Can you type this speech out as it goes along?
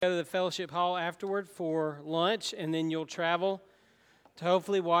Go to the fellowship hall afterward for lunch, and then you'll travel to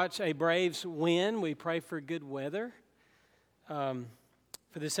hopefully watch a Braves win. We pray for good weather for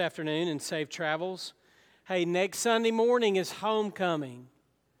this afternoon and safe travels. Hey, next Sunday morning is homecoming.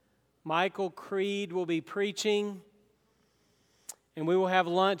 Michael Creed will be preaching, and we will have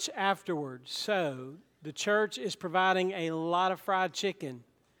lunch afterwards. So the church is providing a lot of fried chicken.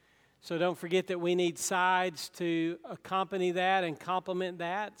 So don't forget that we need sides to accompany that and complement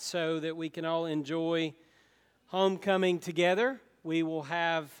that so that we can all enjoy homecoming together. We will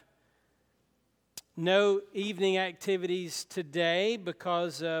have no evening activities today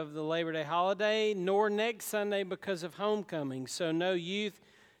because of the Labor Day holiday, nor next Sunday because of homecoming. So no youth,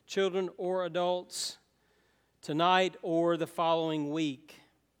 children, or adults tonight or the following week.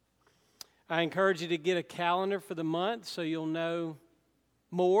 I encourage you to get a calendar for the month so you'll know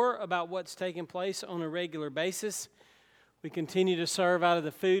more about what's taking place on a regular basis. We continue to serve out of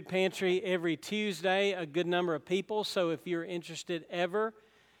the food pantry every Tuesday, a good number of people. So if you're interested ever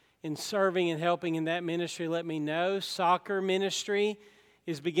in serving and helping in that ministry, let me know. Soccer ministry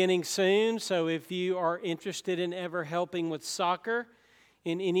is beginning soon. So if you are interested in ever helping with soccer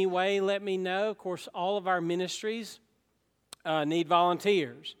in any way, let me know. Of course, all of our ministries need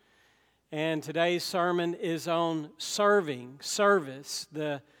volunteers. And today's sermon is on service,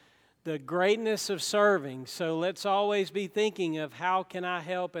 the greatness of serving. So let's always be thinking of how can I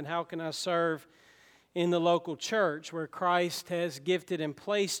help and how can I serve in the local church where Christ has gifted and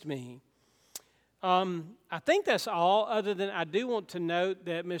placed me. I think that's all, other than I do want to note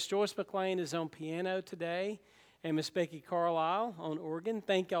that Miss Joyce McLean is on piano today and Miss Becky Carlisle on organ.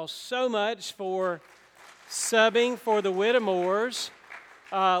 Thank y'all so much for subbing for the Whittemores.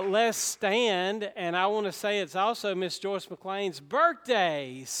 Let's stand, and I want to say it's also Miss Joyce McLean's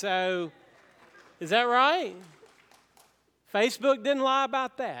birthday. So, is that right? Facebook didn't lie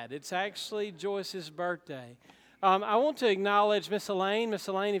about that. It's actually Joyce's birthday. I want to acknowledge Miss Elaine. Miss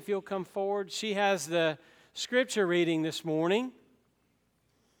Elaine, if you'll come forward. She has the scripture reading this morning,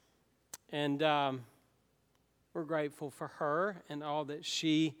 and we're grateful for her and all that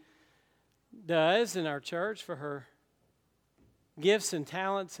she does in our church, for her gifts and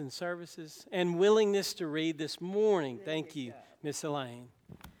talents and services and willingness to read this morning. Thank you, Miss Elaine.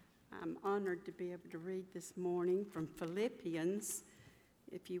 I'm honored to be able to read this morning from Philippians.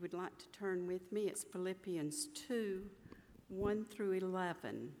 If you would like to turn with me, it's Philippians 2, 1 through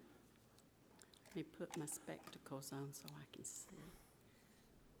 11. Let me put my spectacles on so I can see.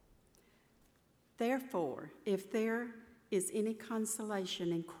 Therefore, if there is any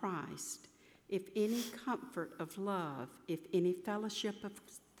consolation in Christ, if any comfort of love, if any fellowship of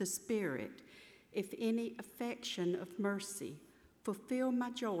the Spirit, if any affection of mercy, fulfill my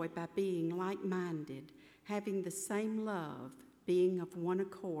joy by being like-minded, having the same love, being of one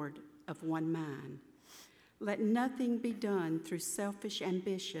accord, of one mind. Let nothing be done through selfish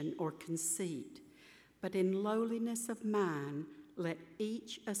ambition or conceit, but in lowliness of mind, let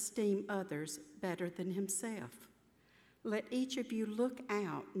each esteem others better than himself. Let each of you look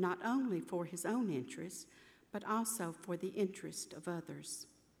out not only for his own interests, but also for the interest of others.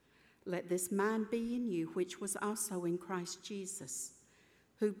 Let this mind be in you, which was also in Christ Jesus,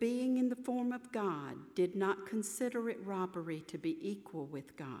 who being in the form of God, did not consider it robbery to be equal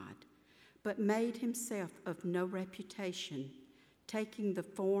with God, but made himself of no reputation, taking the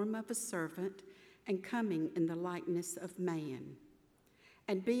form of a servant and coming in the likeness of man.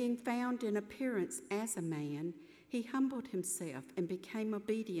 And being found in appearance as a man, he humbled himself and became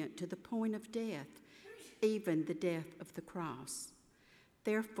obedient to the point of death, even the death of the cross.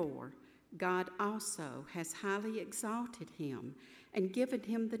 Therefore, God also has highly exalted him and given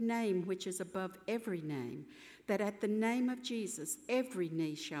him the name which is above every name, that at the name of Jesus every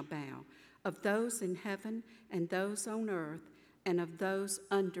knee shall bow, of those in heaven and those on earth and of those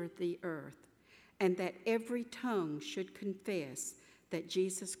under the earth, and that every tongue should confess that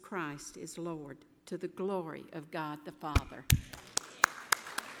Jesus Christ is Lord, to the glory of God the Father.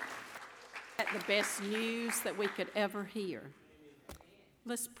 That's the best news that we could ever hear.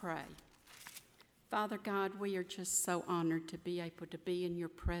 Let's pray. Father God, we are just so honored to be able to be in your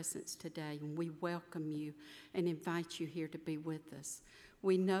presence today, and we welcome you and invite you here to be with us.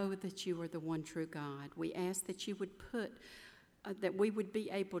 We know that you are the one true God. We ask that you would that we would be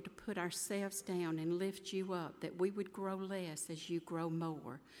able to put ourselves down and lift you up, that we would grow less as you grow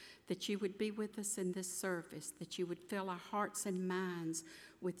more, that you would be with us in this service, that you would fill our hearts and minds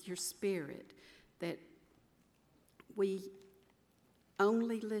with your Spirit, that we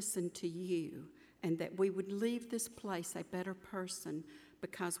only listen to you, and that we would leave this place a better person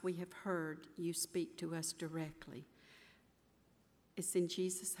because we have heard you speak to us directly. It's in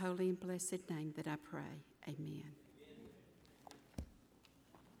Jesus' holy and blessed name that I pray. Amen.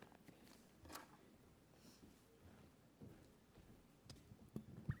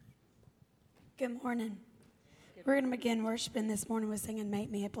 Good morning. We're going to begin worshiping this morning with singing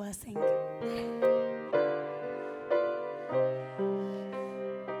Make Me a Blessing.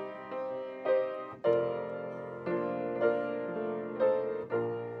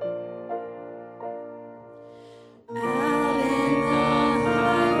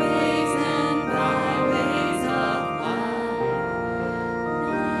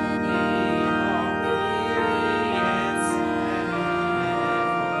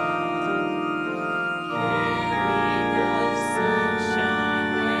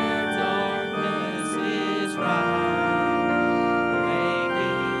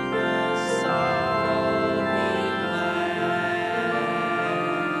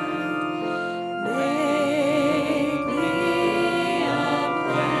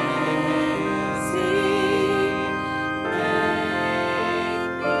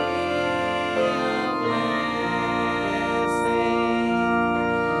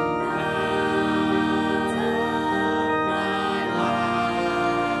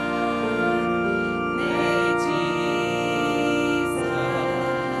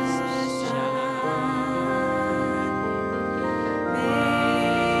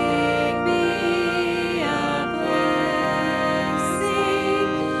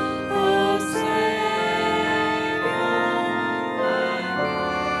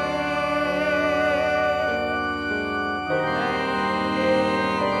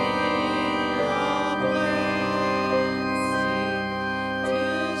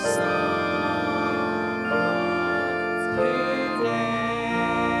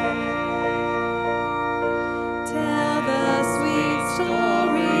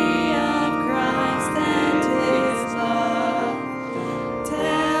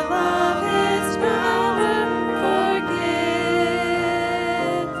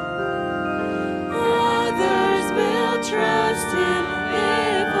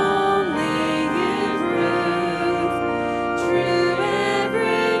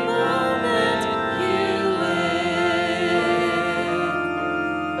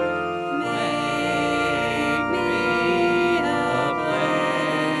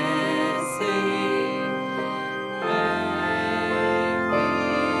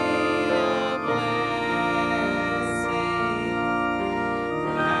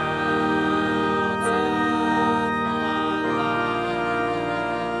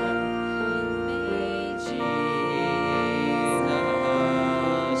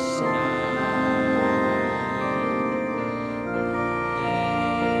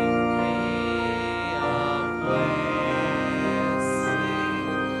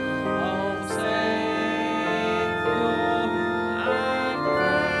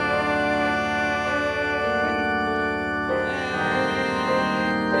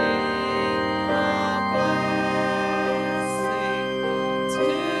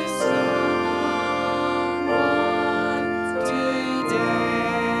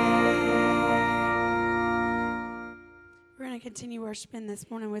 Continue worshiping this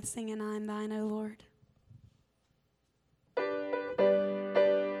morning with singing I Am Thine, O Lord.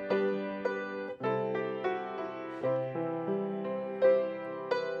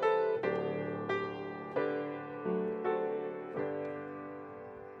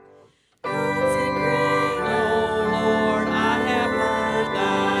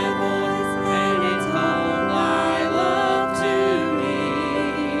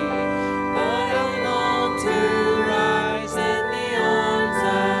 To rise in the arms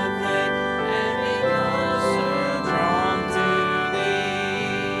of faith and be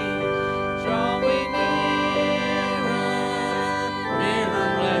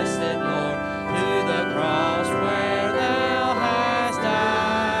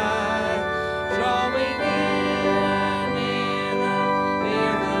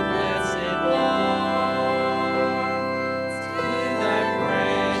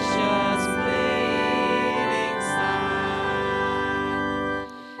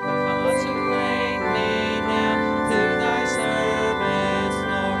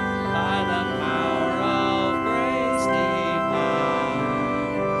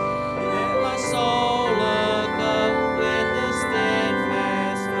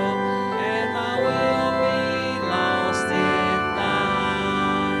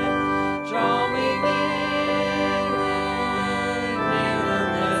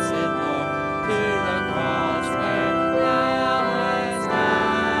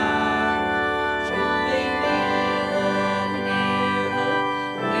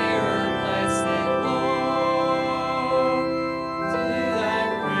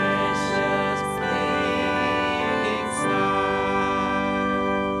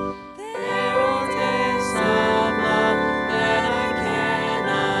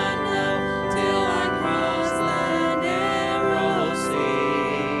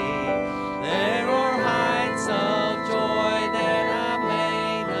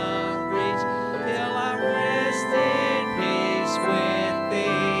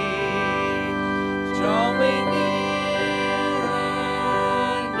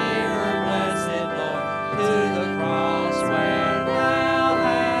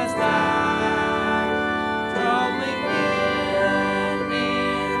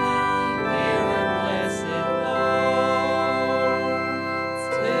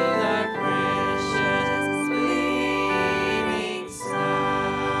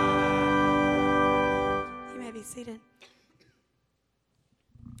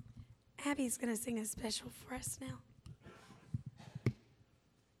Abby's going to sing a special for us now.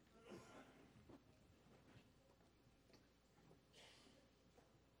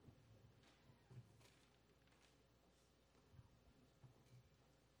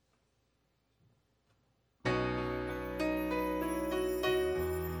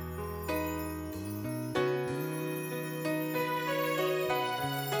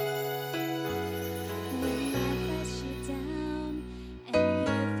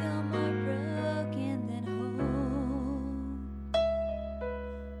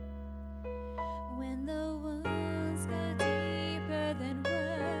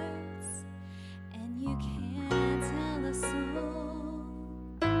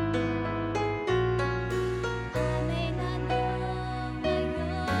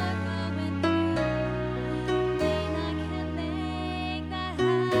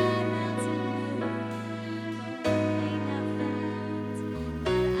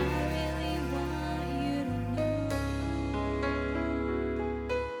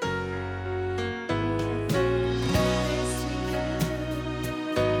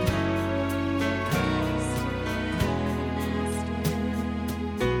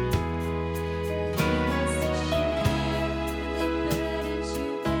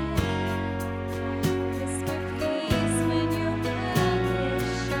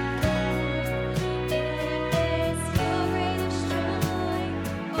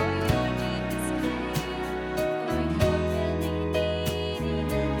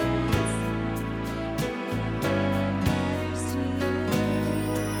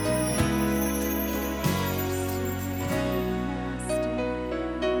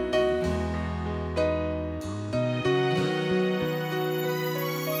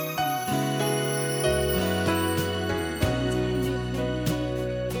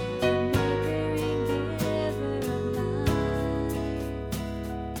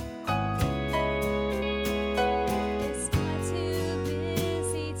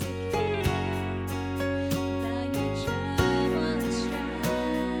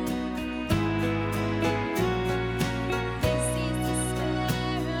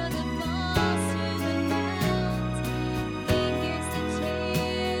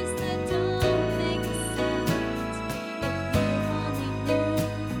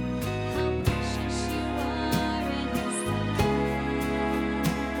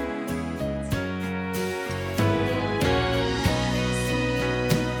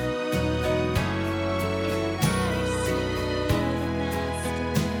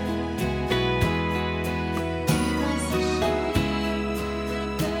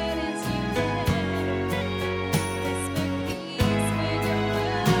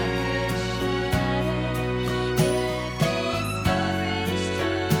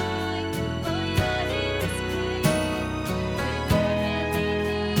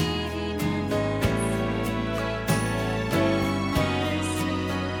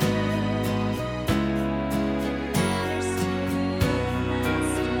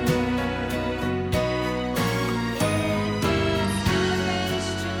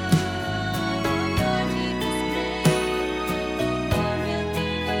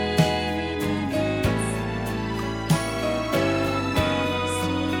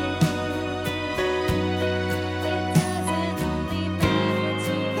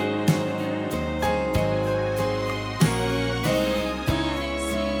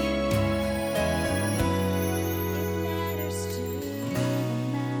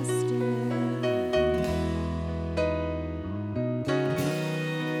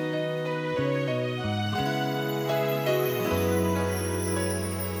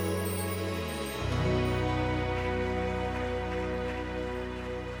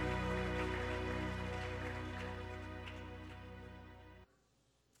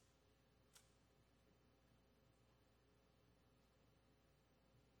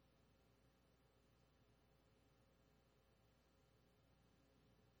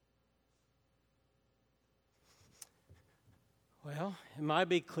 Well, it might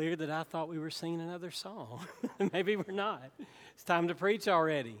be clear that I thought we were singing another song. Maybe we're not. It's time to preach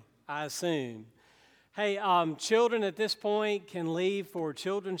already, I assume. Hey, children at this point can leave for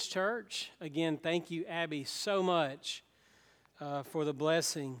Children's Church. Again, thank you, Abby, so much for the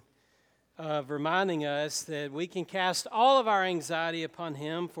blessing of reminding us that we can cast all of our anxiety upon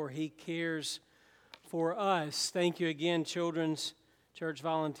Him, for He cares for us. Thank you again, Children's Church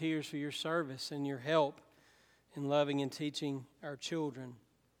volunteers, for your service and your help in loving and teaching our children.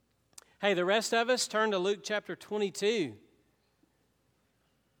 Hey, the rest of us turn to Luke chapter 22,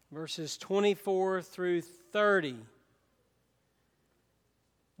 verses 24 through 30.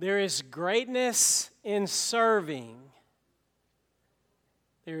 There is greatness in serving.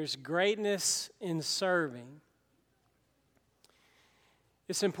 There's greatness in serving.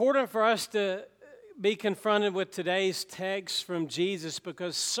 It's important for us to be confronted with today's text from Jesus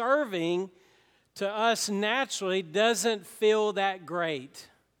because serving to us naturally doesn't feel that great.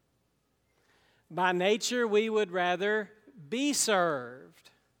 By nature, we would rather be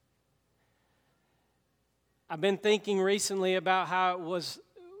served. I've been thinking recently about how it was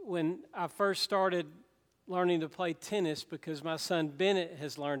when I first started learning to play tennis because my son Bennett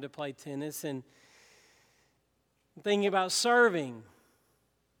has learned to play tennis, and I'm thinking about serving,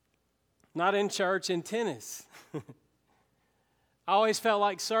 not in church, in tennis. I always felt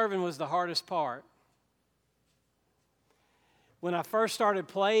like serving was the hardest part. When I first started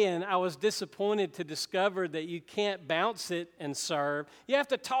playing, I was disappointed to discover that you can't bounce it and serve. You have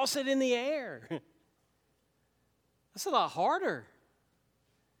to toss it in the air. That's a lot harder.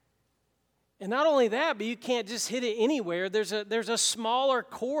 And not only that, but you can't just hit it anywhere. There's a smaller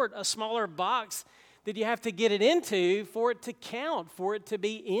court, a smaller box that you have to get it into for it to count, for it to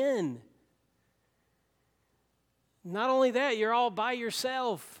be in. Not only that, you're all by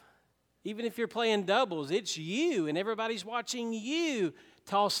yourself. Even if you're playing doubles, it's you, and everybody's watching you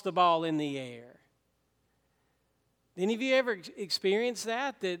toss the ball in the air. Any of you ever experienced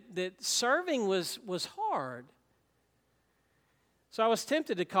that serving was hard? So I was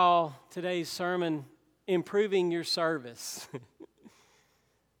tempted to call today's sermon, Improving Your Service.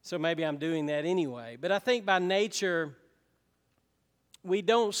 So maybe I'm doing that anyway. But I think by nature, we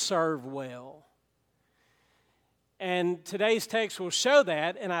don't serve well. And today's text will show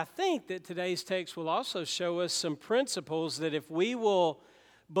that, and I think that today's text will also show us some principles that if we will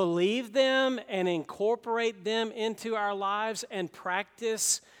believe them and incorporate them into our lives and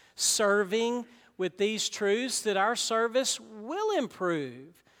practice serving with these truths, that our service will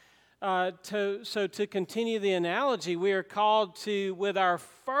improve. To continue the analogy, we are called to, with our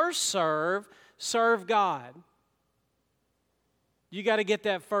first serve God. You got to get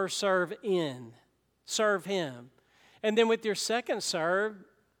that first serve in. Serve Him. And then with your second serve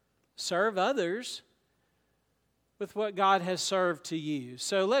others with what God has served to you.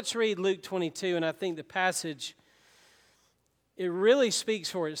 So let's read Luke 22, and I think the passage, it really speaks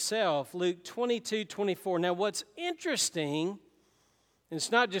for itself. Luke 22:24. Now what's interesting, and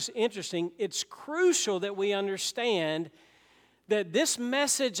it's not just interesting, it's crucial that we understand that this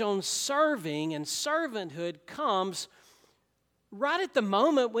message on serving and servanthood comes right at the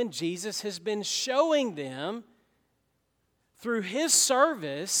moment when Jesus has been showing them through His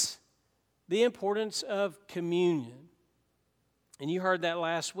service the importance of communion. And you heard that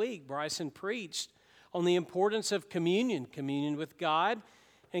last week. Bryson preached on the importance of communion with God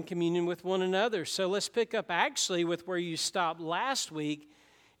and communion with one another. So let's pick up actually with where you stopped last week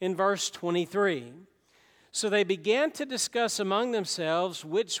in verse 23. So they began to discuss among themselves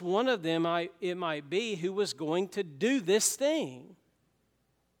which one of them it might be who was going to do this thing.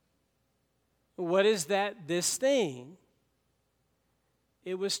 What is this thing?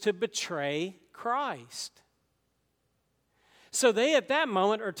 It was to betray Christ. So they at that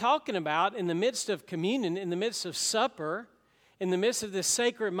moment are talking about, in the midst of communion, in the midst of supper, in the midst of this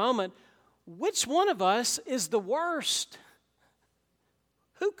sacred moment, which one of us is the worst?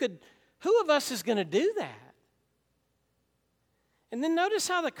 Who of us is going to do that? And then notice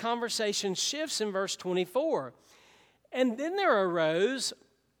how the conversation shifts in verse 24. And then there arose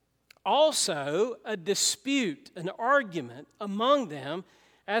also a dispute, an argument among them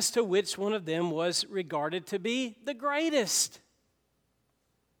as to which one of them was regarded to be the greatest.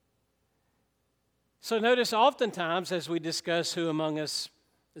 So notice oftentimes as we discuss who among us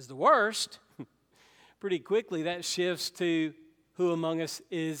is the worst, pretty quickly that shifts to who among us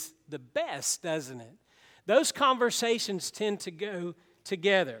is the best, doesn't it? Those conversations tend to go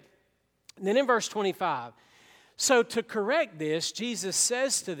together. And then in verse 25, so to correct this, Jesus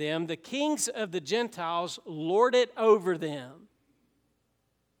says to them, the kings of the Gentiles lord it over them.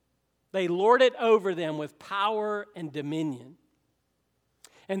 They lord it over them with power and dominion.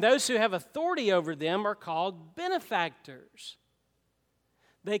 And those who have authority over them are called benefactors.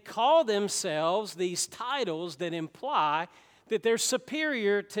 They call themselves these titles that imply that they're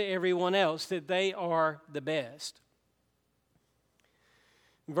superior to everyone else, that they are the best.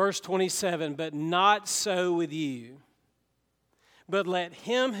 Verse 27, but not so with you. But let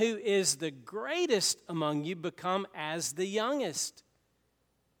him who is the greatest among you become as the youngest.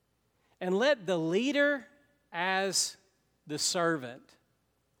 And let the leader as the servant.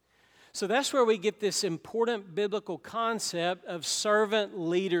 So that's where we get this important biblical concept of servant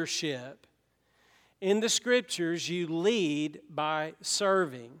leadership. In the Scriptures, you lead by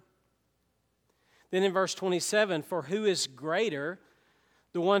serving. Then in verse 27, for who is greater,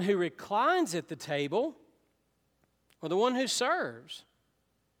 The one who reclines at the table or the one who serves?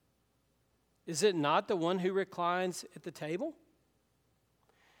 Is it not the one who reclines at the table?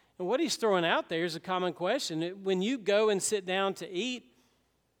 And what he's throwing out there is a common question. When you go and sit down to eat,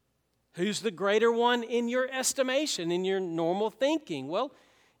 who's the greater one in your estimation, in your normal thinking? Well,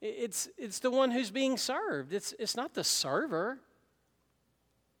 it's the one who's being served. It's not the server.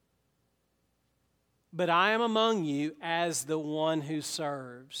 But I am among you as the one who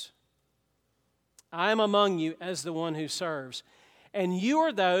serves. I am among you as the one who serves. And you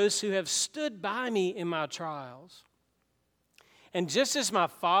are those who have stood by me in my trials. And just as my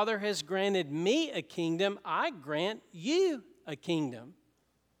Father has granted me a kingdom, I grant you a kingdom,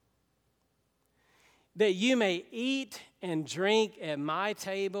 that you may eat and drink at my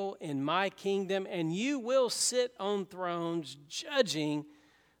table in my kingdom, and you will sit on thrones judging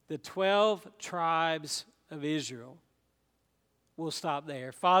the 12 tribes of Israel. We'll stop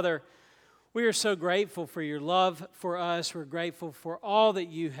there. Father, we are so grateful for your love for us. We're grateful for all that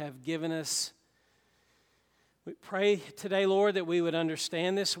you have given us. We pray today, Lord, that we would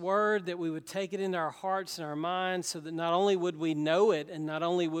understand this word, that we would take it into our hearts and our minds so that not only would we know it and not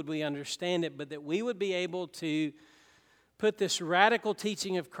only would we understand it, but that we would be able to put this radical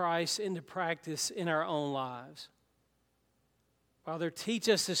teaching of Christ into practice in our own lives. Father, teach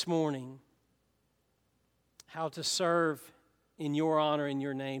us this morning how to serve in your honor, in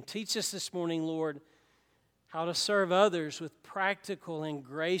your name. Teach us this morning, Lord, how to serve others with practical and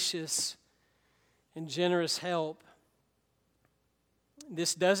gracious and generous help.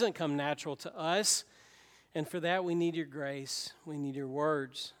 This doesn't come natural to us, and for that we need your grace. We need your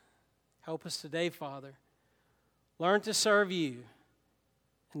words. Help us today, Father. Learn to serve you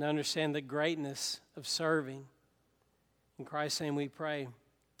and understand the greatness of serving. In Christ's name we pray.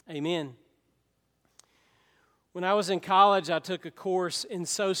 Amen. When I was in college, I took a course in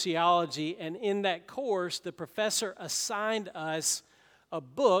sociology, and in that course, the professor assigned us a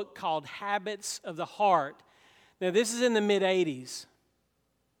book called Habits of the Heart. Now, this is in the mid-'80s.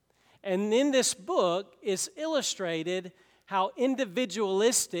 And in this book is illustrated how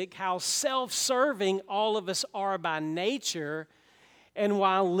individualistic, how self-serving all of us are by nature, and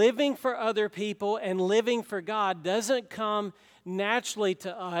while living for other people and living for God doesn't come naturally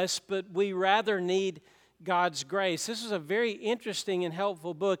to us, but we rather need God's grace. This was a very interesting and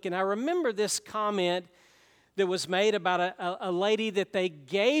helpful book, and I remember this comment that was made about a lady that they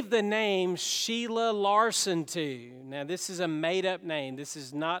gave the name Sheila Larson to. Now, this is a made-up name. This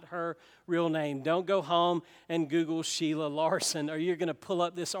is not her real name. Don't go home and Google Sheila Larson, or you're going to pull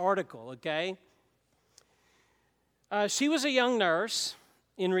up this article, okay? She was a young nurse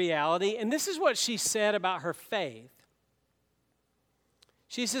in reality, and this is what she said about her faith.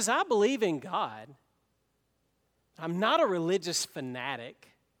 She says, I believe in God. I'm not a religious fanatic.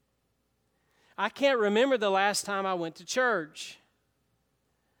 I can't remember the last time I went to church.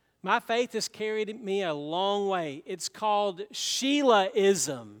 My faith has carried me a long way. It's called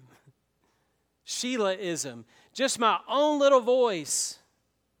Sheilaism. Sheilaism. Just my own little voice.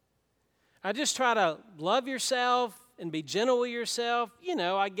 I just try to love yourself and be gentle with yourself. You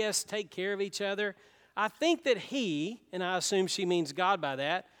know, I guess take care of each other. I think that he, and I assume she means God by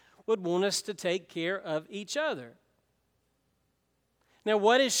that, would want us to take care of each other. Now,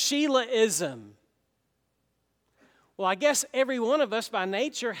 what is Sheilaism? Well, I guess every one of us by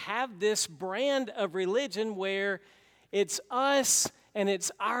nature have this brand of religion where it's us and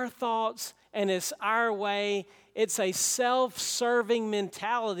it's our thoughts and it's our way. It's a self-serving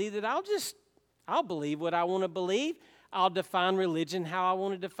mentality that I'll believe what I want to believe. I'll define religion how I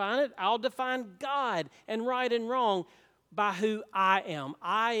want to define it. I'll define God and right and wrong by who I am.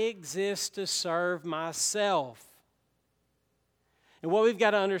 I exist to serve myself. And what we've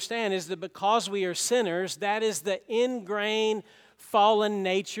got to understand is that because we are sinners, that is the ingrained fallen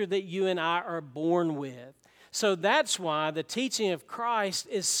nature that you and I are born with. So that's why the teaching of Christ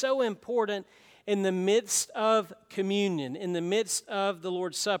is so important in the midst of communion, in the midst of the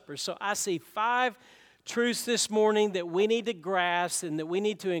Lord's Supper. So I see 5 truths this morning that we need to grasp and that we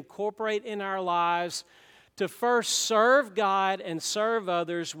need to incorporate in our lives to first serve God and serve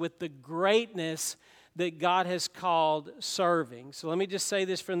others with the greatness that God has called serving. So let me just say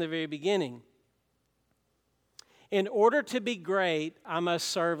this from the very beginning. In order to be great, I must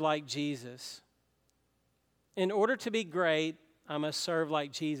serve like Jesus. In order to be great, I must serve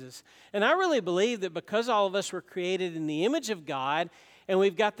like Jesus. And I really believe that because all of us were created in the image of God and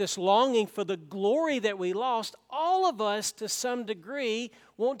we've got this longing for the glory that we lost, all of us to some degree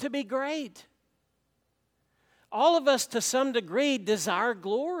want to be great. All of us to some degree desire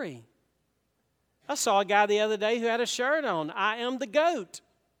glory. I saw a guy the other day who had a shirt on, "I am the goat."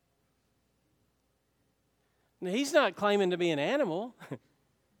 Now, he's not claiming to be an animal.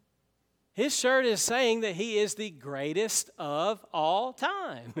 His shirt is saying that he is the greatest of all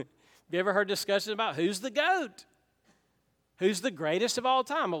time. Have you ever heard discussion about who's the GOAT? Who's the greatest of all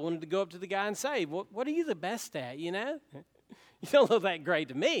time? I wanted to go up to the guy and say, what are you the best at, you know? You don't look that great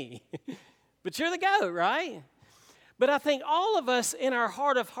to me, but you're the GOAT, right? But I think all of us in our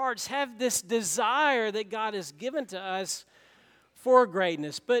heart of hearts have this desire that God has given to us for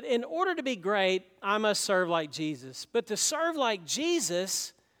greatness. But in order to be great, I must serve like Jesus. But to serve like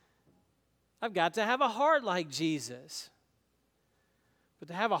Jesus, I've got to have a heart like Jesus. But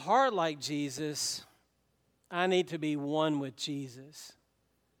to have a heart like Jesus, I need to be one with Jesus.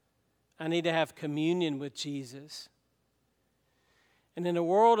 I need to have communion with Jesus. And in a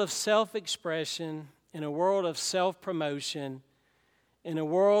world of self-expression, in a world of self-promotion, in a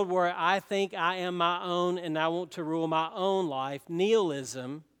world where I think I am my own and I want to rule my own life,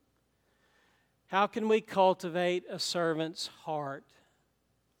 nihilism, how can we cultivate a servant's heart?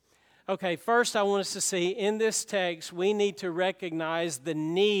 Okay, first I want us to see in this text, we need to recognize the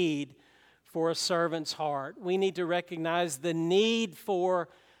need for a servant's heart. We need to recognize the need for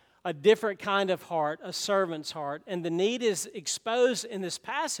a different kind of heart, a servant's heart. And the need is exposed in this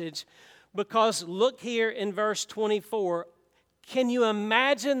passage because look here in verse 24. Can you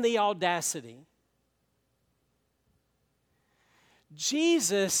imagine the audacity?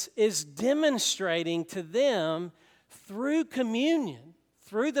 Jesus is demonstrating to them through communion,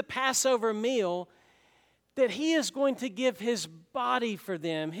 through the Passover meal, that He is going to give His body for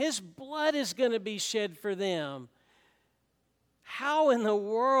them. His blood is going to be shed for them. How in the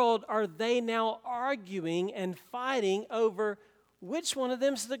world are they now arguing and fighting over which one of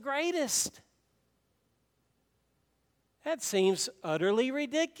them's the greatest? That seems utterly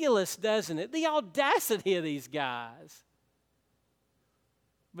ridiculous, doesn't it? The audacity of these guys.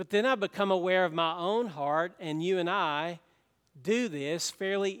 But then I become aware of my own heart, and you and I do this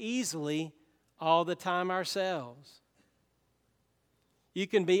fairly easily all the time ourselves. You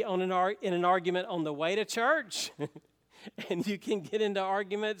can be in an argument on the way to church, and you can get into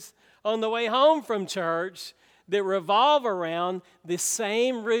arguments on the way home from church that revolve around the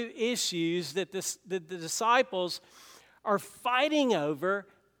same root issues that the disciples are fighting over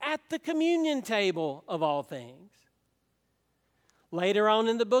at the communion table of all things. Later on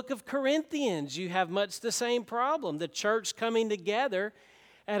in the book of Corinthians, you have much the same problem. The church coming together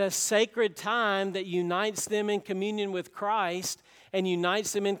at a sacred time that unites them in communion with Christ and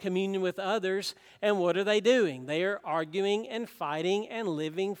unites them in communion with others. And what are they doing? They are arguing and fighting and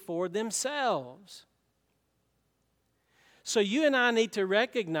living for themselves. So you and I need to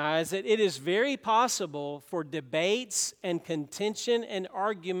recognize that it is very possible for debates and contention and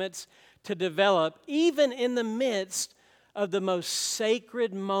arguments to develop even in the midst of the most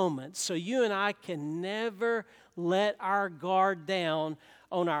sacred moments. So you and I can never let our guard down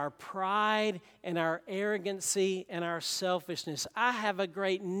on our pride and our arrogancy and our selfishness. I have a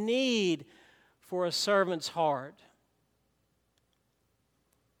great need for a servant's heart.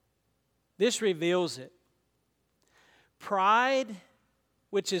 This reveals it. Pride,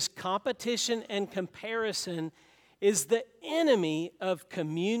 which is competition and comparison, is the enemy of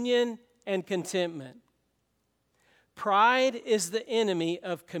communion and contentment. Pride is the enemy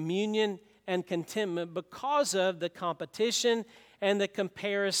of communion and contentment because of the competition and the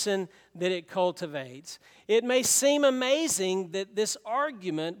comparison that it cultivates. It may seem amazing that this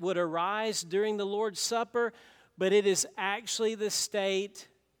argument would arise during the Lord's Supper, but it is actually the state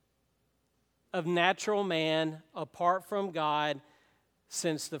of natural man apart from God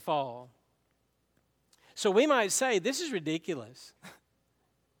since the fall. So we might say, this is ridiculous.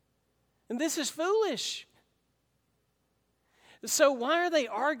 And this is foolish. So why are they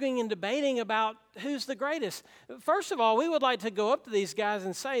arguing and debating about who's the greatest? First of all, we would like to go up to these guys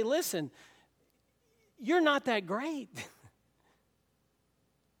and say, listen, you're not that great.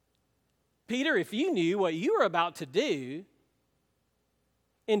 Peter, if you knew what you were about to do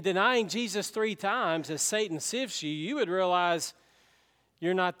in denying Jesus 3 times as Satan sifts you, you would realize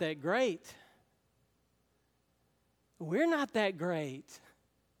you're not that great. We're not that great.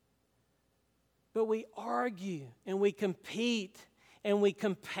 But we argue and we compete and we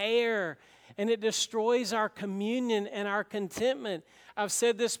compare, and it destroys our communion and our contentment. I've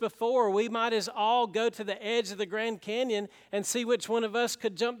said this before, we might as all go to the edge of the Grand Canyon and see which one of us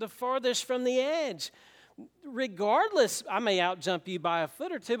could jump the farthest from the edge. Regardless, I may outjump you by a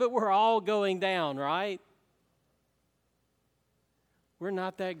foot or two, but we're all going down, right? We're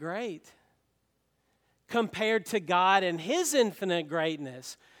not that great compared to God and His infinite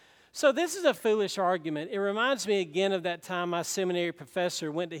greatness. So this is a foolish argument. It reminds me again of that time my seminary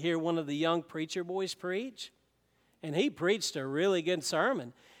professor went to hear one of the young preacher boys preach, and he preached a really good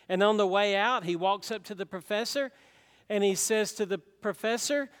sermon. And on the way out, he walks up to the professor, and he says to the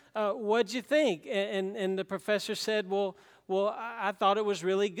professor, "What'd you think?" And the professor said, Well, I thought it was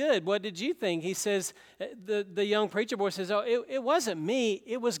really good. What did you think? He says, the young preacher boy says, "Oh, it wasn't me,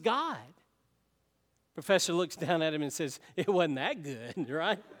 it was God." Professor looks down at him and says, "It wasn't that good,"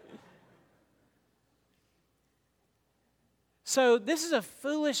 right? So this is a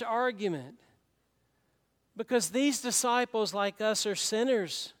foolish argument because these disciples, like us, are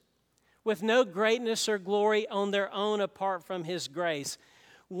sinners with no greatness or glory on their own apart from His grace.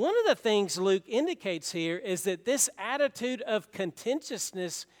 One of the things Luke indicates here is that this attitude of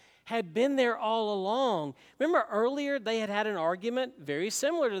contentiousness had been there all along. Remember earlier they had an argument very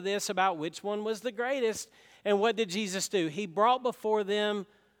similar to this about which one was the greatest. And what did Jesus do? He brought before them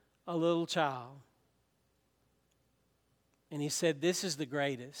a little child. And He said, "This is the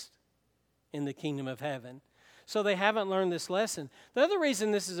greatest in the kingdom of heaven." So they haven't learned this lesson. The other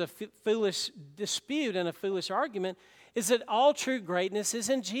reason this is a foolish dispute and a foolish argument is that all true greatness is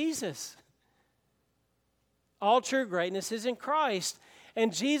in Jesus. All true greatness is in Christ.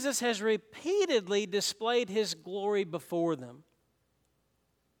 And Jesus has repeatedly displayed His glory before them.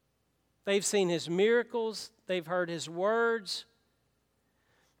 They've seen His miracles. They've heard His words.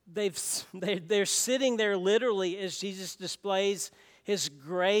 They're sitting there literally as Jesus displays His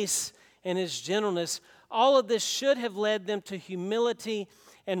grace and His gentleness. All of this should have led them to humility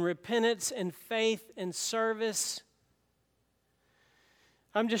and repentance and faith and service.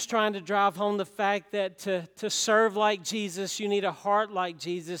 I'm just trying to drive home the fact that to serve like Jesus, you need a heart like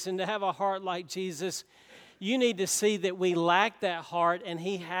Jesus. And to have a heart like Jesus, you need to see that we lack that heart and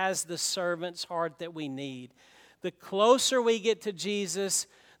He has the servant's heart that we need. The closer we get to Jesus,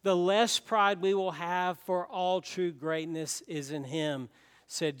 the less pride we will have, for all true greatness is in Him,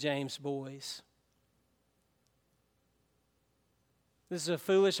 said James Boyce. This is a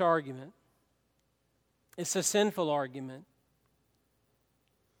foolish argument. It's a sinful argument.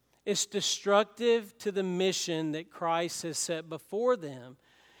 It's destructive to the mission that Christ has set before them.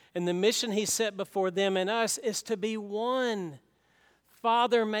 And the mission He set before them and us is to be one.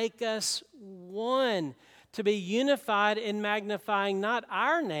 Father, make us one. To be unified in magnifying not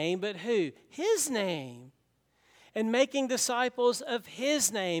our name, but who? His name. And making disciples of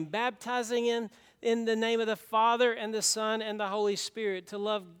His name, baptizing in the name of the Father and the Son and the Holy Spirit, to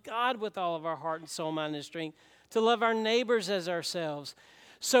love God with all of our heart and soul, mind, and strength, to love our neighbors as ourselves.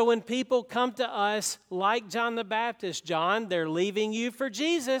 So when people come to us like John the Baptist, John, they're leaving you for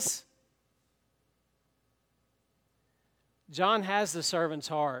Jesus. John has the servant's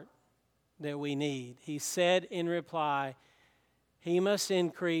heart that we need. He said in reply, "He must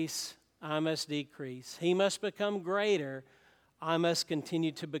increase, I must decrease. He must become greater, I must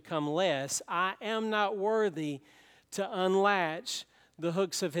continue to become less. I am not worthy to unlatch the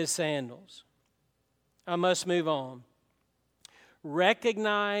hooks of His sandals. I must move on."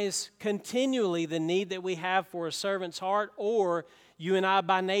 Recognize continually the need that we have for a servant's heart, or you and I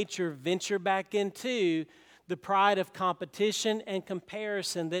by nature venture back into the pride of competition and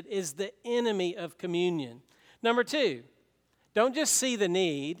comparison that is the enemy of communion. Number two, don't just see the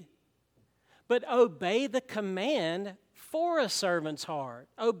need, but obey the command for a servant's heart.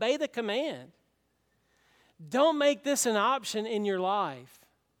 Obey the command. Don't make this an option in your life.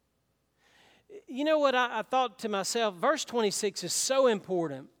 You know what I thought to myself? Verse 26 is so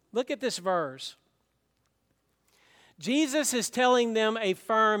important. Look at this verse. Jesus is telling them a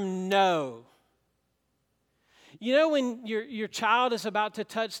firm no. You know when your child is about to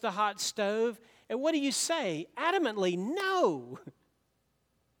touch the hot stove, and what do you say? Adamantly, no.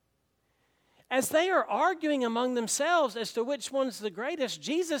 As they are arguing among themselves as to which one's the greatest,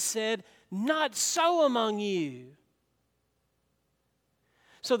 Jesus said, "Not so among you."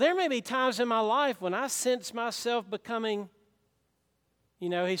 So there may be times in my life when I sense myself becoming,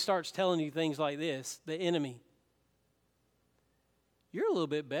 He starts telling you things like this, the enemy. You're a little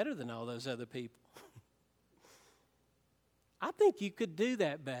bit better than all those other people. I think you could do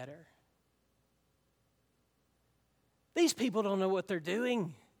that better. These people don't know what they're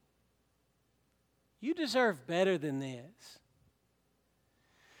doing. You deserve better than this.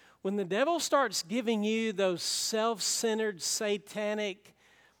 When the devil starts giving you those self-centered, satanic,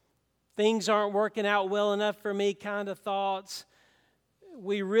 things aren't working out well enough for me kind of thoughts,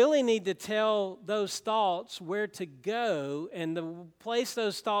 we really need to tell those thoughts where to go, and the place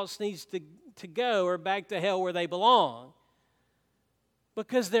those thoughts needs to go are back to hell where they belong.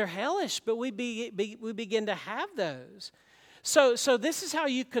 Because they're hellish, but we begin to have those. So this is how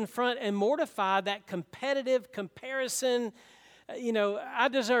you confront and mortify that competitive comparison. I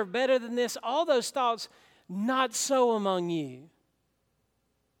deserve better than this. All those thoughts, not so among you.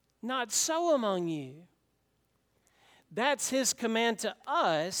 Not so among you. That's his command to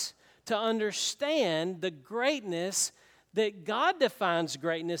us to understand the greatness that God defines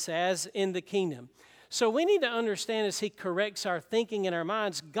greatness as in the kingdom. So we need to understand as he corrects our thinking and our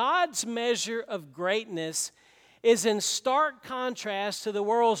minds, God's measure of greatness is in stark contrast to the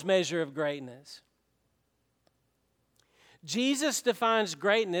world's measure of greatness. Jesus defines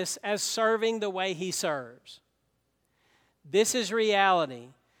greatness as serving the way he serves. This is reality.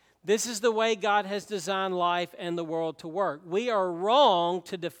 This is the way God has designed life and the world to work. We are wrong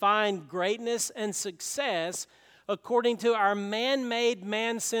to define greatness and success according to our man-made,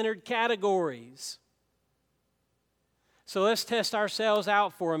 man-centered categories. So let's test ourselves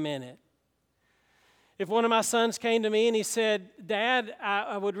out for a minute. If one of my sons came to me and he said, Dad,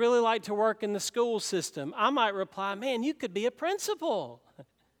 I would really like to work in the school system, I might reply, man, you could be a principal.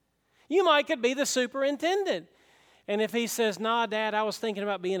 You could be the superintendent. And if he says, nah, Dad, I was thinking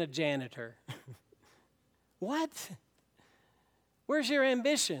about being a janitor. What? Where's your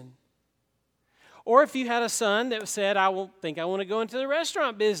ambition? Or if you had a son that said, I want to go into the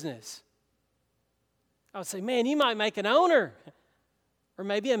restaurant business, I would say, man, you might make an owner or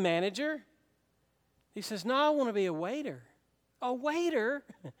maybe a manager. He says, no, I want to be a waiter. A waiter?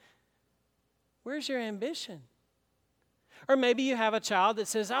 Where's your ambition? Or maybe you have a child that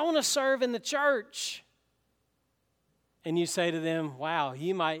says, I want to serve in the church. And you say to them, wow,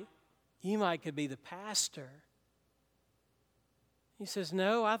 you might could be the pastor. He says,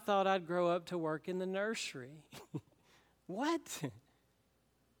 no, I thought I'd grow up to work in the nursery. What?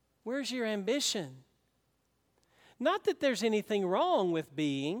 Where's your ambition? Not that there's anything wrong with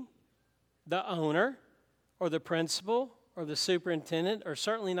being the owner or the principal or the superintendent or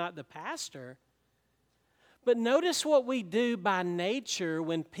certainly not the pastor. But notice what we do by nature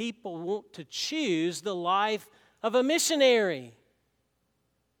when people want to choose the life of a missionary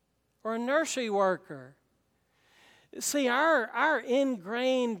or a nursery worker. See, our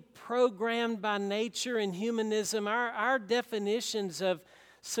ingrained, programmed by nature and humanism, our definitions of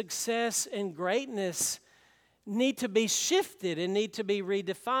success and greatness need to be shifted and need to be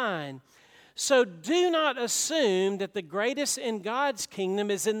redefined. So do not assume that the greatest in God's kingdom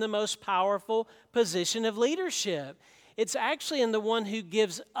is in the most powerful position of leadership. It's actually in the one who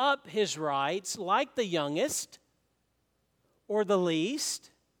gives up his rights, like the youngest or the least.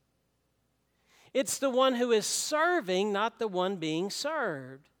 It's the one who is serving, not the one being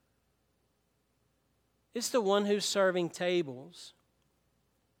served. It's the one who's serving tables.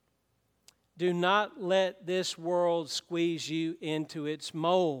 Do not let this world squeeze you into its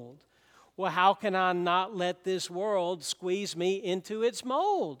mold. Well, how can I not let this world squeeze me into its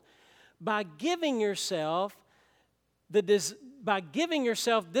mold? By giving yourself this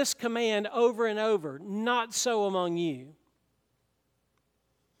command over and over, not so among you.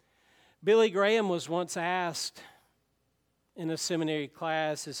 Billy Graham was once asked in a seminary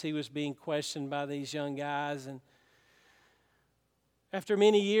class as he was being questioned by these young guys, and after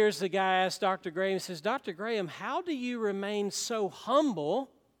many years, the guy asked Dr. Graham, he says, Dr. Graham, how do you remain so humble,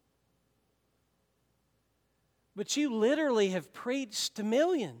 but you literally have preached to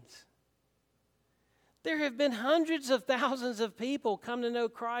millions? There have been hundreds of thousands of people come to know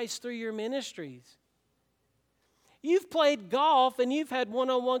Christ through your ministries. You've played golf and you've had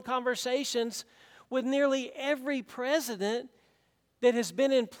one-on-one conversations with nearly every president that has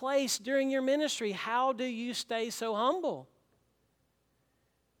been in place during your ministry. How do you stay so humble?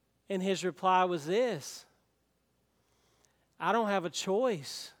 And his reply was this: I don't have a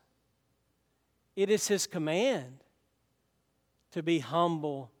choice. It is his command to be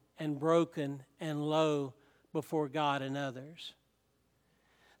humble and broken and low before God and others.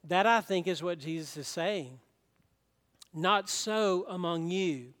 That, I think, is what Jesus is saying. Not so among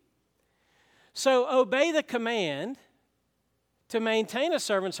you. So obey the command to maintain a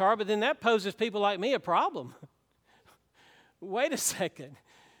servant's heart, but then that poses people like me a problem. Wait a second.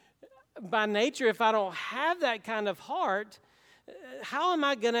 By nature, if I don't have that kind of heart, how am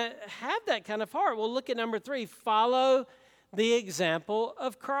I going to have that kind of heart? Well, look at number 3. Follow the example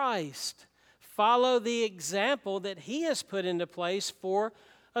of Christ. Follow the example that he has put into place for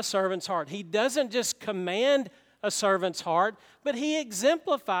a servant's heart. He doesn't just command a servant's heart, but he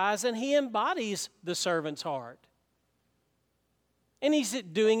exemplifies and he embodies the servant's heart. And he's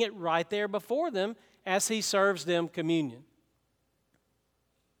doing it right there before them as he serves them communion.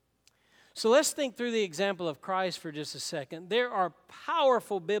 So let's think through the example of Christ for just a second. There are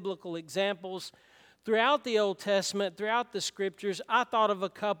powerful biblical examples Throughout the Old Testament, throughout the Scriptures, I thought of a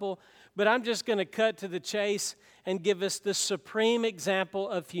couple, but I'm just going to cut to the chase and give us the supreme example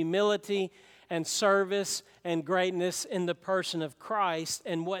of humility and service and greatness in the person of Christ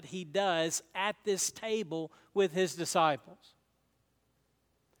and what He does at this table with His disciples.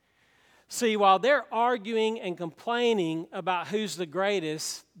 See, while they're arguing and complaining about who's the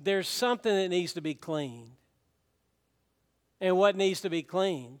greatest, there's something that needs to be cleaned. And what needs to be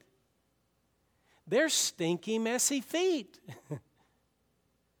cleaned? Their stinky, messy feet.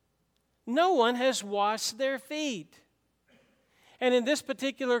 No one has washed their feet. And in this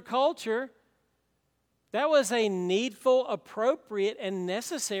particular culture, that was a needful, appropriate, and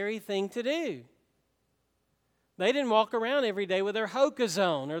necessary thing to do. They didn't walk around every day with their Hokas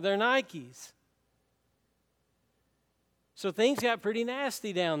on or their Nikes. So things got pretty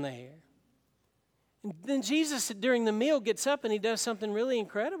nasty down there. And then Jesus, during the meal, gets up and He does something really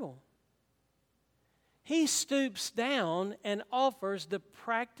incredible. He stoops down and offers the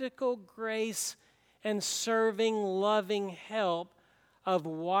practical grace and serving, loving help of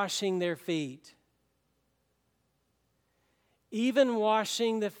washing their feet. Even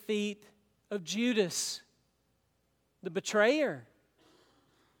washing the feet of Judas, the betrayer.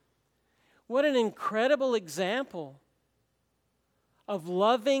 What an incredible example of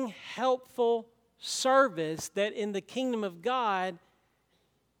loving, helpful service that in the kingdom of God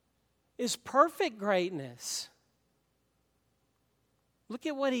is perfect greatness. Look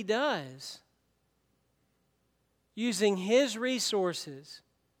at what He does. Using His resources,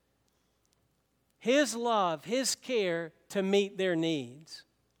 His love, His care to meet their needs.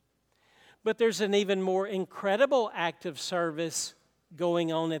 But there's an even more incredible act of service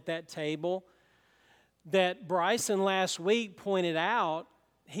going on at that table that Bryson last week pointed out.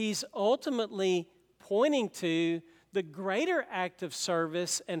 He's ultimately pointing to the greater act of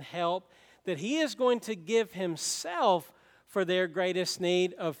service and help that He is going to give Himself for their greatest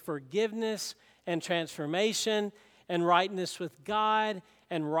need of forgiveness and transformation and rightness with God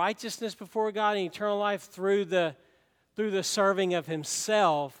and righteousness before God and eternal life through the serving of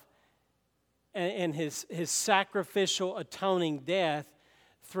Himself and his sacrificial atoning death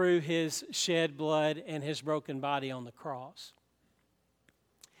through His shed blood and His broken body on the cross.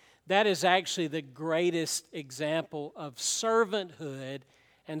 That is actually the greatest example of servanthood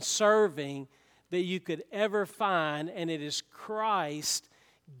and serving that you could ever find, and it is Christ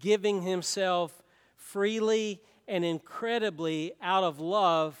giving Himself freely and incredibly out of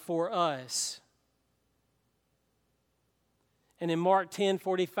love for us. And in Mark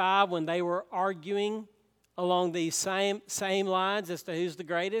 10:45, when they were arguing along these same lines as to who's the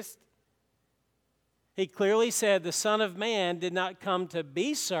greatest, He clearly said the Son of Man did not come to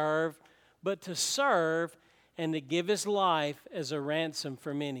be served, but to serve and to give His life as a ransom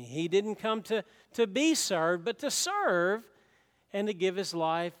for many. He didn't come to be served, but to serve and to give His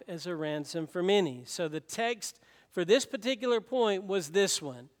life as a ransom for many. So the text for this particular point was this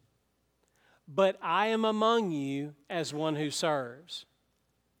one. But I am among you as one who serves.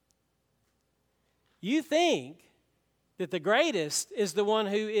 You think that the greatest is the one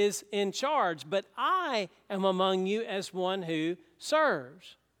who is in charge, but I am among you as one who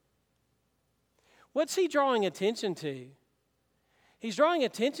serves. What's He drawing attention to? He's drawing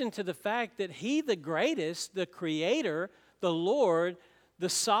attention to the fact that He, the greatest, the Creator, the Lord, the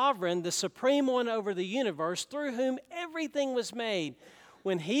Sovereign, the Supreme One over the universe, through whom everything was made,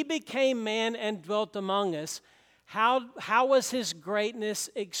 when He became man and dwelt among us, how was His greatness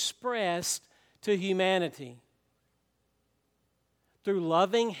expressed to humanity? Through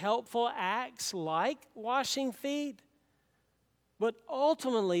loving, helpful acts like washing feet, but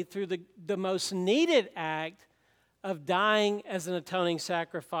ultimately through the most needed act of dying as an atoning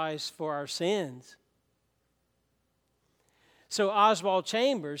sacrifice for our sins. So Oswald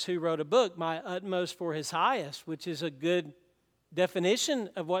Chambers, who wrote a book, My Utmost for His Highest, which is a good definition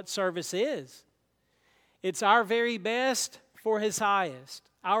of what service is. It's our very best for His highest,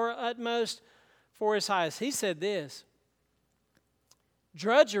 our utmost for His highest. He said this: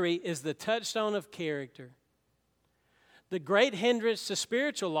 drudgery is the touchstone of character. The great hindrance to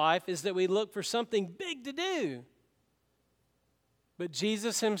spiritual life is that we look for something big to do. But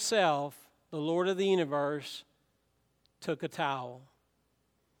Jesus Himself, the Lord of the universe, took a towel.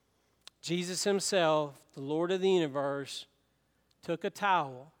 Jesus Himself, the Lord of the universe, took a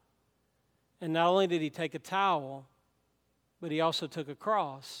towel. And not only did He take a towel, but He also took a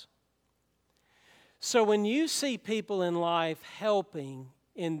cross. So when you see people in life helping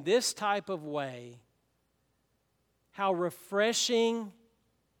in this type of way, how refreshing,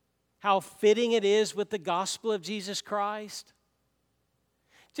 how fitting it is with the gospel of Jesus Christ.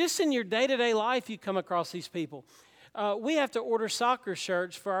 Just in your day-to-day life, you come across these people. We have to order soccer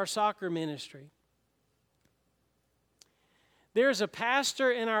shirts for our soccer ministry. There's a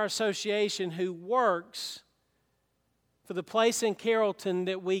pastor in our association who works for the place in Carrollton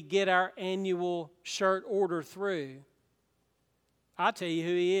that we get our annual shirt order through. I'll tell you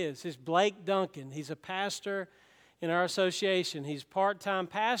who he is. It's Blake Duncan. He's a pastor in our association. He's a part-time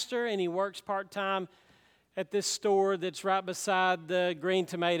pastor, and he works part-time at this store that's right beside the Green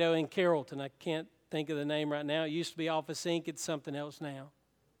Tomato in Carrollton. I can't think of the name right now. It used to be Office Inc. It's something else now.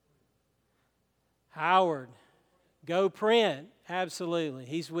 Howard. Go Print. Absolutely.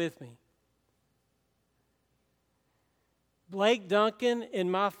 He's with me. Blake Duncan,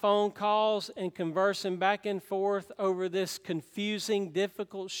 in my phone calls and conversing back and forth over this confusing,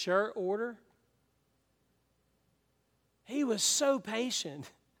 difficult shirt order, he was so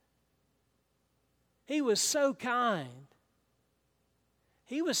patient. He was so kind.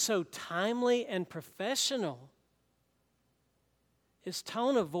 He was so timely and professional. His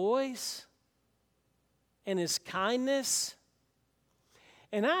tone of voice and his kindness.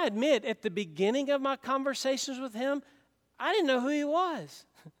 And I admit, at the beginning of my conversations with him, I didn't know who he was.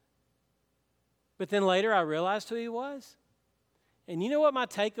 But then later I realized who he was. And you know what my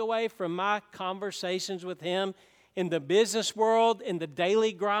takeaway from my conversations with him in the business world, in the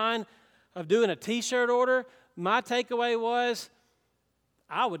daily grind of doing a t-shirt order, my takeaway was,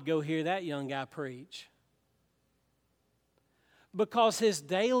 I would go hear that young guy preach. Because his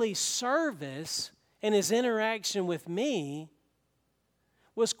daily service and his interaction with me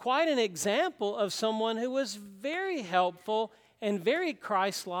was quite an example of someone who was very helpful and very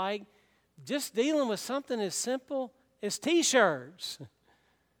Christ-like, just dealing with something as simple as t-shirts.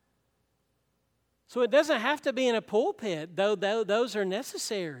 So it doesn't have to be in a pulpit, though those are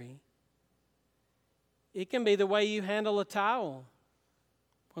necessary. It can be the way you handle a towel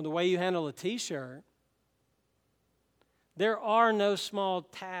or the way you handle a t-shirt. There are no small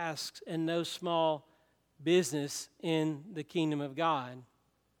tasks and no small business in the kingdom of God.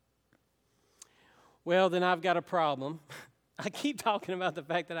 Well, then I've got a problem. I keep talking about the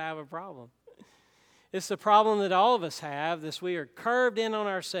fact that I have a problem. It's the problem that all of us have, this we are curved in on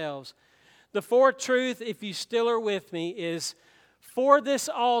ourselves. The fourth truth, if you still are with me, is for this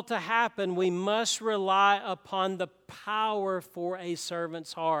all to happen, we must rely upon the power for a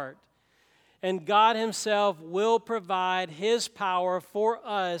servant's heart. And God Himself will provide His power for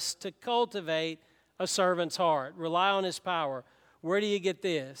us to cultivate a servant's heart. Rely on His power. Where do you get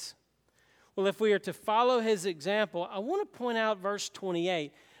this? Well, if we are to follow His example, I want to point out verse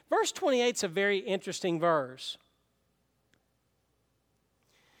 28. Verse 28 is a very interesting verse.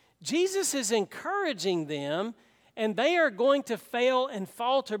 Jesus is encouraging them, and they are going to fail and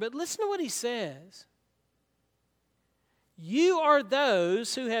falter, but listen to what He says. You are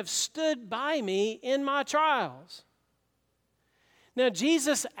those who have stood by me in my trials. Now,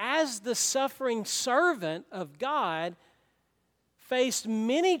 Jesus, as the suffering servant of God, faced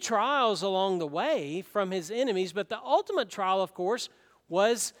many trials along the way from His enemies, but the ultimate trial, of course,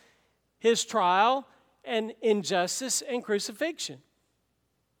 was His trial and injustice and crucifixion.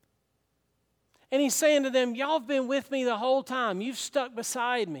 And He's saying to them, y'all have been with me the whole time. You've stuck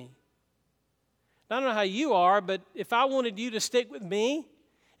beside me. I don't know how you are, but if I wanted you to stick with me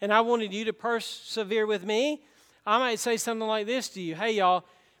and I wanted you to persevere with me, I might say something like this to you. Hey, y'all,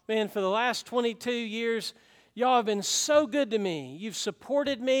 man, for the last 22 years, y'all have been so good to me. You've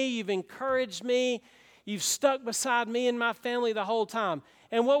supported me. You've encouraged me. You've stuck beside me and my family the whole time.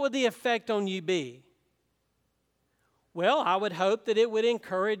 And what would the effect on you be? Well, I would hope that it would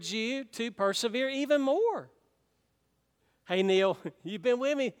encourage you to persevere even more. Hey, Neil, you've been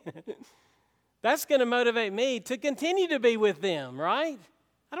with me. That's going to motivate me to continue to be with them, right?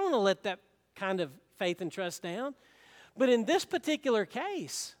 I don't want to let that kind of faith and trust down. But in this particular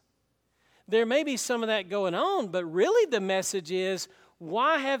case, there may be some of that going on, but really the message is,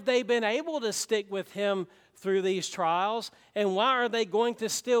 why have they been able to stick with Him through these trials? And why are they going to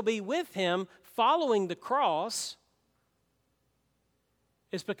still be with Him following the cross?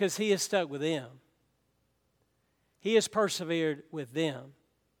 It's because He has stuck with them. He has persevered with them.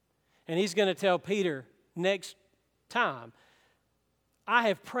 And He's going to tell Peter next time, I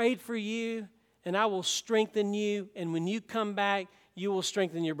have prayed for you, and I will strengthen you, and when you come back, you will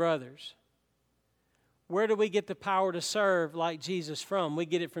strengthen your brothers. Where do we get the power to serve like Jesus from? We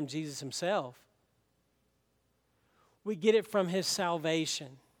get it from Jesus Himself. We get it from His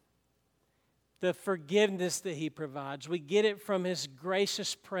salvation, the forgiveness that He provides. We get it from His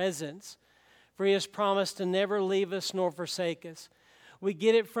gracious presence, for He has promised to never leave us nor forsake us. We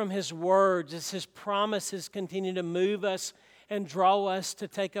get it from His words as His promises continue to move us and draw us to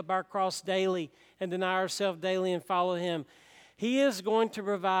take up our cross daily and deny ourselves daily and follow Him. He is going to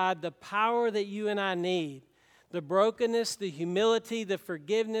provide the power that you and I need, the brokenness, the humility, the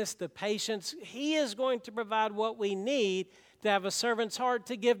forgiveness, the patience. He is going to provide what we need to have a servant's heart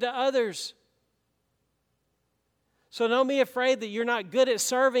to give to others. So don't be afraid that you're not good at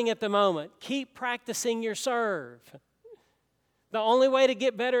serving at the moment. Keep practicing your serve. The only way to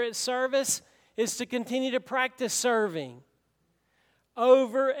get better at service is to continue to practice serving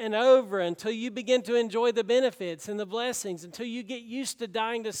over and over until you begin to enjoy the benefits and the blessings, until you get used to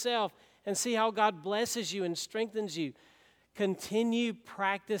dying to self and see how God blesses you and strengthens you. Continue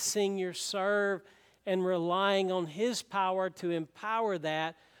practicing your serve and relying on His power to empower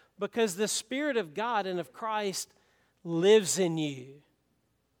that, because the Spirit of God and of Christ lives in you.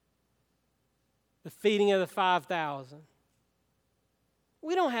 The feeding of the 5,000.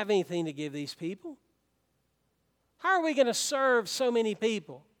 We don't have anything to give these people. How are we going to serve so many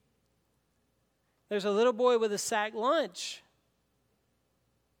people? There's a little boy with a sack lunch.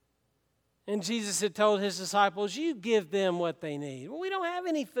 And Jesus had told His disciples, you give them what they need. Well, we don't have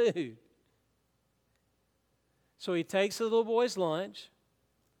any food. So He takes the little boy's lunch,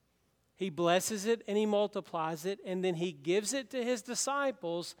 He blesses it and He multiplies it, and then He gives it to His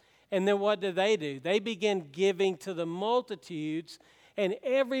disciples. And then what do? They begin giving to the multitudes, and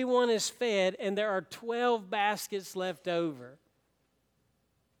everyone is fed, and there are 12 baskets left over.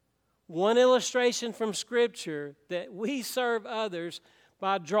 One illustration from Scripture that we serve others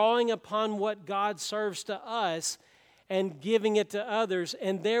by drawing upon what God serves to us and giving it to others,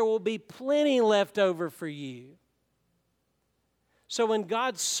 and there will be plenty left over for you. So when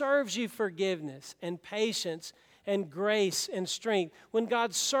God serves you forgiveness and patience and grace and strength, when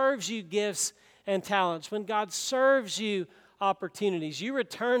God serves you gifts and talents, when God serves you opportunities, you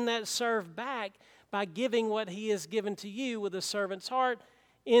return that serve back by giving what He has given to you with a servant's heart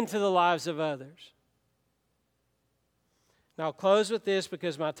into the lives of others. Now I'll close with this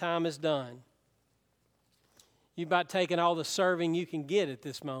because my time is done. You've about taken all the serving you can get at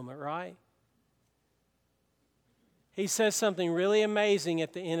this moment, right? He says something really amazing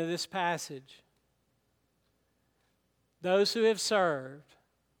at the end of this passage. Those who have served,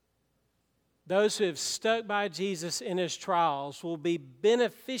 those who have stuck by Jesus in His trials will be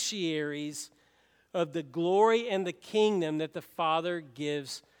beneficiaries of the glory and the kingdom that the Father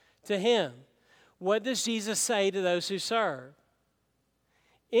gives to Him. What does Jesus say to those who serve?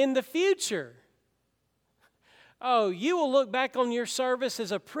 In the future, you will look back on your service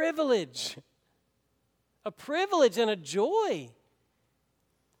as a privilege and a joy.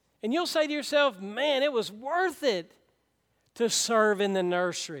 And you'll say to yourself, man, it was worth it to serve in the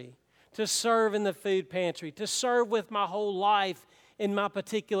nursery, to serve in the food pantry, to serve with my whole life in my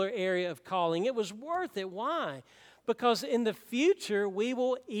particular area of calling. It was worth it. Why? Because in the future, we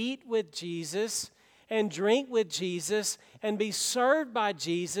will eat with Jesus and drink with Jesus and be served by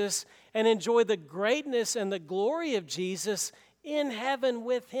Jesus and enjoy the greatness and the glory of Jesus in heaven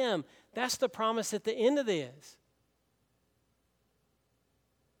with Him. That's the promise at the end of this.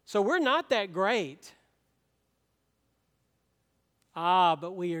 So we're not that great.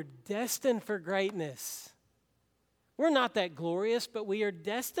 But we are destined for greatness. We're not that glorious, but we are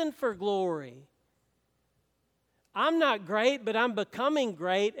destined for glory. I'm not great, but I'm becoming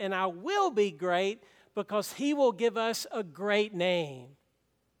great, and I will be great because He will give us a great name.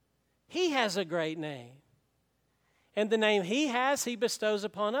 He has a great name. And the name He has, He bestows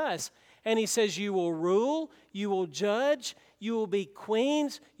upon us. And He says, you will rule, you will judge, you will be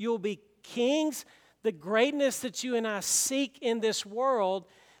queens, you will be kings. The greatness that you and I seek in this world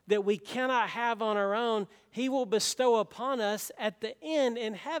that we cannot have on our own, He will bestow upon us at the end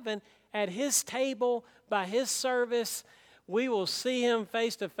in heaven at His table by His service. We will see Him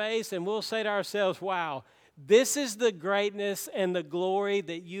face to face and we'll say to ourselves, wow, this is the greatness and the glory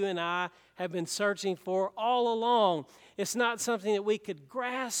that you and I have been searching for all along. It's not something that we could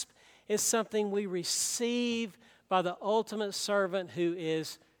grasp. It's something we receive by the ultimate servant who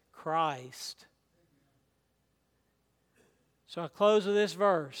is Christ. So I close with this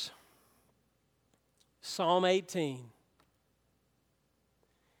verse, Psalm 18.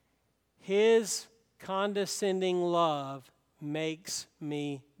 His condescending love makes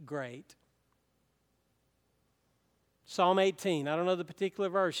me great. Psalm 18. I don't know the particular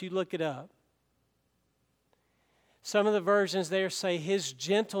verse. You look it up. Some of the versions there say, His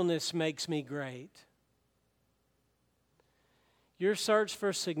gentleness makes me great. Your search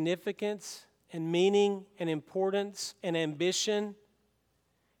for significance and meaning and importance and ambition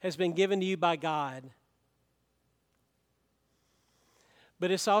has been given to you by God.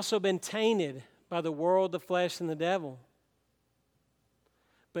 But it's also been tainted by the world, the flesh, and the devil.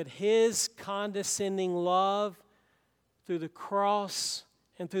 but His condescending love through the cross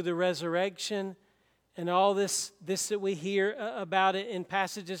and through the resurrection and all this that we hear about it in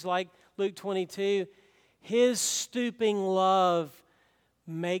passages like Luke 22, His stooping love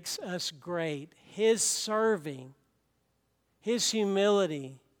makes us great. His serving, His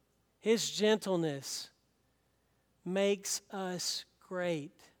humility, His gentleness makes us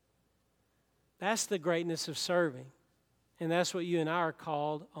great. That's the greatness of serving. And that's what you and I are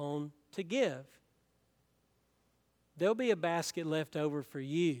called on to give. There'll be a basket left over for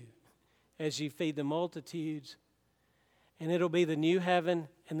you as you feed the multitudes. And it'll be the new heaven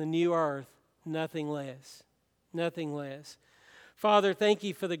and the new earth, nothing less. Nothing less. Father, thank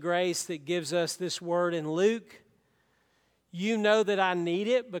you for the grace that gives us this word in Luke. You know that I need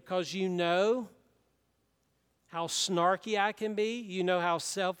it because you know how snarky I can be. You know how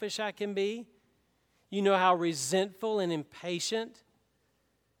selfish I can be. You know how resentful and impatient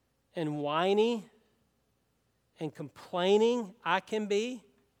and whiny and complaining I can be.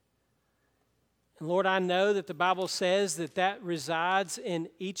 And Lord, I know that the Bible says that resides in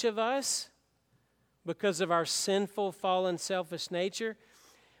each of us because of our sinful, fallen, selfish nature.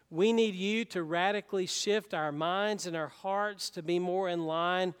 We need you to radically shift our minds and our hearts to be more in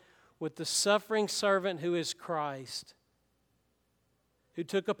line with the suffering servant who is Christ, who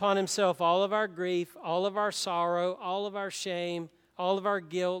took upon himself all of our grief, all of our sorrow, all of our shame, all of our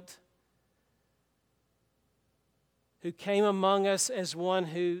guilt, who came among us as one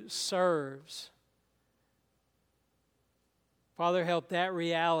who serves. Father, help that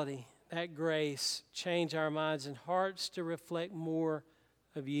reality, that grace, change our minds and hearts to reflect more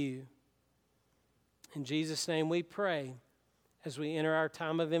of you. In Jesus' name we pray as we enter our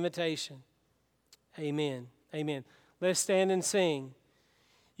time of invitation. Amen. Amen. Let's stand and sing.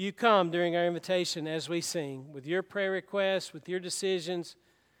 You come during our invitation as we sing with your prayer requests, with your decisions,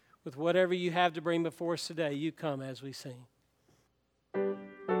 with whatever you have to bring before us today. You come as we sing.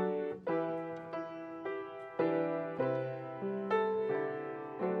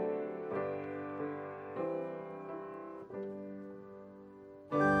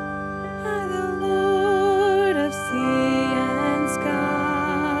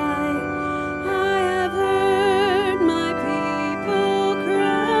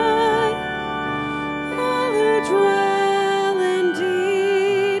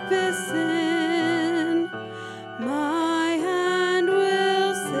 My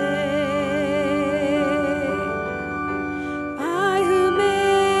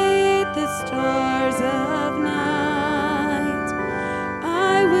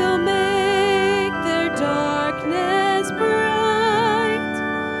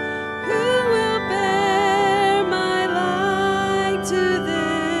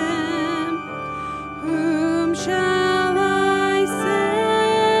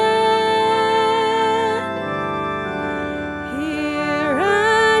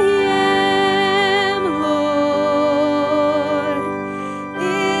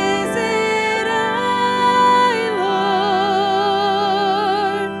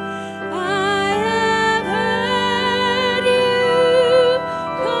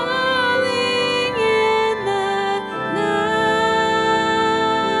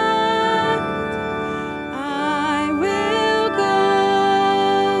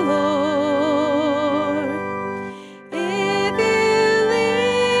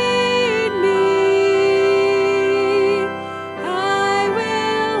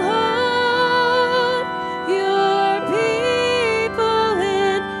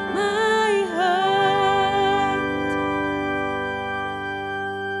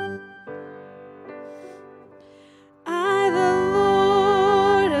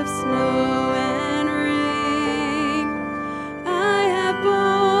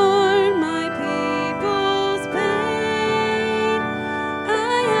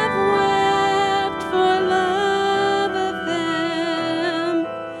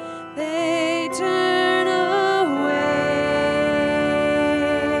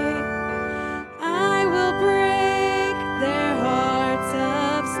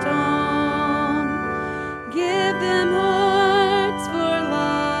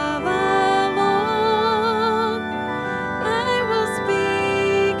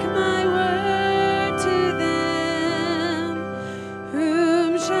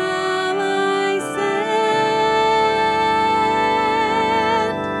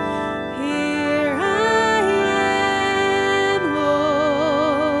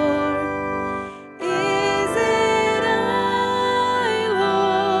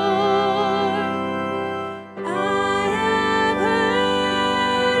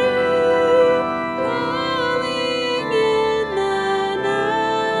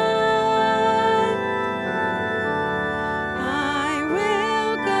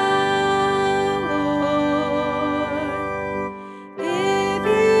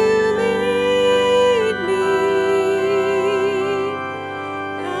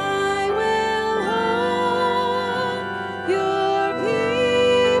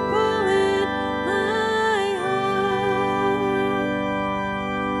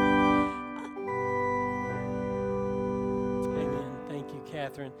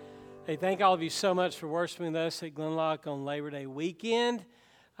Catherine. Hey, thank all of you so much for worshiping with us at Glenlock on Labor Day weekend.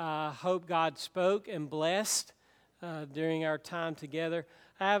 Hope God spoke and blessed during our time together.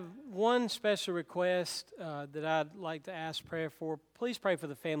 I have one special request that I'd like to ask prayer for. Please pray for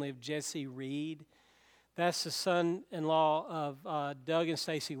the family of Jesse Reed. That's the son-in-law of Doug and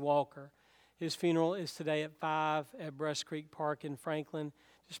Stacy Walker. His funeral is today at 5 at Brush Creek Park in Franklin.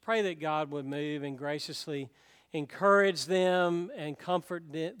 Just pray that God would move and graciously encourage them and comfort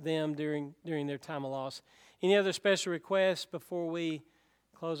them during their time of loss. Any other special requests before we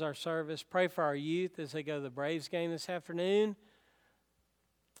close our service? Pray for our youth as they go to the Braves game this afternoon.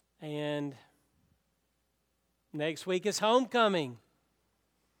 And next week is homecoming.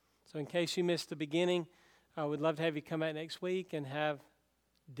 So in case you missed the beginning, I would love to have you come out next week and have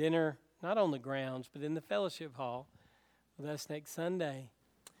dinner, not on the grounds, but in the fellowship hall with us next Sunday.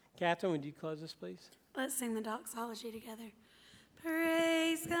 Catherine, would you close us, please? Let's sing the doxology together.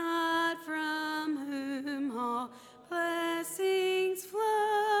 Praise God from whom all blessings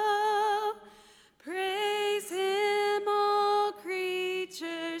flow. Praise Him, all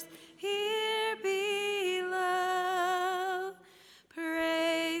creatures here below.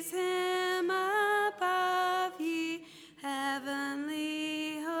 Praise Him above, ye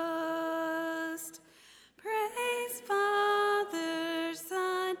heavenly host. Praise Father,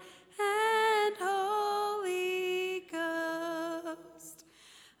 Son, and Holy Ghost.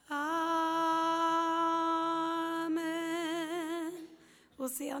 Amen. We'll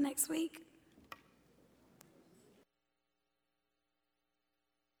see y'all next week.